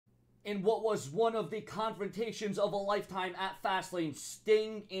In what was one of the confrontations of a lifetime at Fastlane,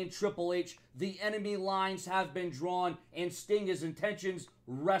 Sting and Triple H, the enemy lines have been drawn, and Sting, his intentions,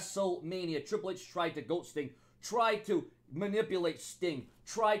 WrestleMania. Triple H tried to goat Sting, tried to manipulate Sting,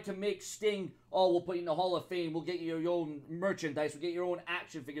 tried to make Sting, oh, we'll put you in the Hall of Fame, we'll get you your own merchandise, we'll get your own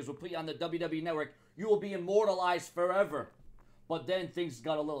action figures, we'll put you on the WWE Network, you will be immortalized forever. But then things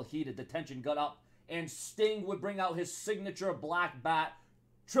got a little heated, the tension got up, and Sting would bring out his signature black bat.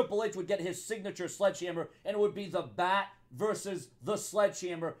 Triple H would get his signature sledgehammer, and it would be the bat versus the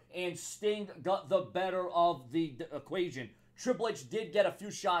sledgehammer, and Sting got the better of the equation. Triple H did get a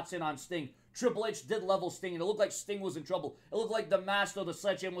few shots in on Sting. Triple H did level Sting, and it looked like Sting was in trouble. It looked like the master of the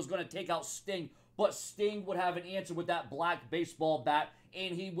sledgehammer was going to take out Sting, but Sting would have an answer with that black baseball bat,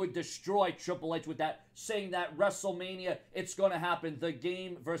 and he would destroy Triple H with that, saying that WrestleMania, it's going to happen. The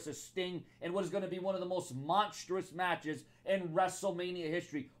Game versus Sting, and what is going to be one of the most monstrous matches in WrestleMania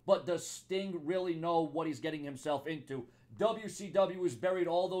history. But does Sting really know what he's getting himself into? WCW was buried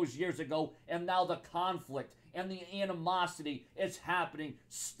all those years ago, and now the conflict and the animosity is happening.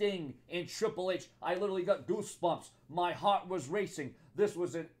 Sting and Triple H, I literally got goosebumps. My heart was racing. This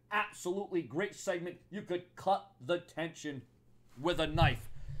was an absolutely great segment. You could cut the tension with a knife.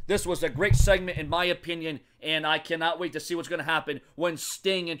 This was a great segment in my opinion, and I cannot wait to see what's going to happen when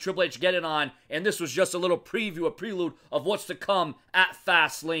Sting and Triple H get it on. And this was just a little preview, a prelude of what's to come at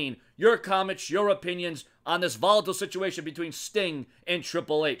Fastlane. Your comments, your opinions on this volatile situation between Sting and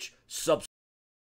Triple H.